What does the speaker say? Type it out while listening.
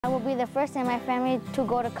I will be the first in my family to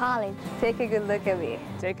go to college. Take a good look at me.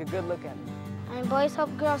 Take a good look at me. I'm Boys Hope,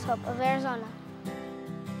 Girls Hope of Arizona.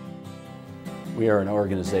 We are an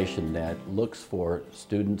organization that looks for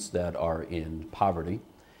students that are in poverty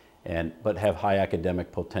but have high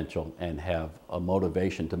academic potential and have a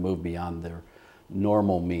motivation to move beyond their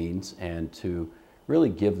normal means and to really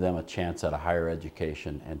give them a chance at a higher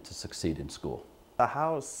education and to succeed in school. The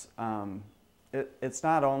house, it's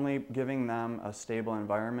not only giving them a stable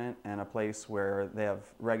environment and a place where they have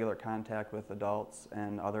regular contact with adults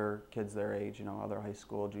and other kids their age, other high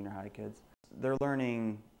school, junior high kids. They're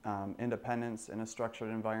learning independence in a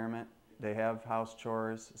structured environment. They have house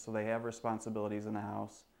chores, so they have responsibilities in the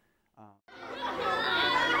house.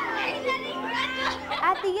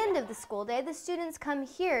 At the end of the school day, the students come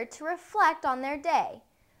here to reflect on their day.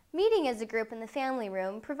 Meeting as a group in the family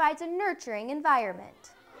room provides a nurturing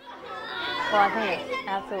environment. Well, I think it's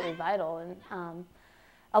absolutely vital, and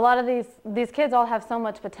a lot of these kids all have so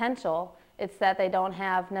much potential. It's that they don't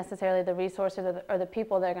have necessarily the resources or the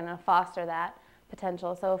people that are going to foster that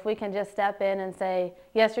potential. So if we can just step in and say,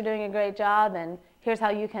 yes, you're doing a great job, and here's how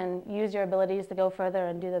you can use your abilities to go further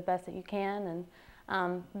and do the best that you can,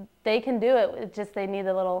 and they can do it. It's just they need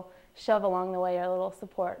a little shove along the way or a little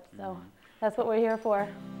support. So that's what we're here for.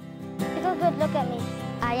 Take a good look at me.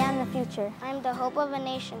 I am the future. I'm the hope of a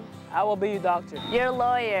nation. I will be your doctor. Your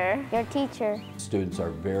lawyer. Your teacher. Students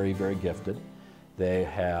are very, very gifted. They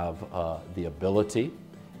have the ability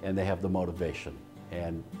and they have the motivation.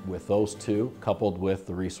 And with those two, coupled with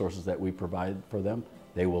the resources that we provide for them,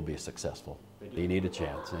 they will be successful. They need a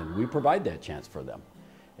chance, and we provide that chance for them,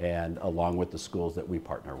 and along with the schools that we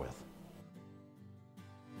partner with.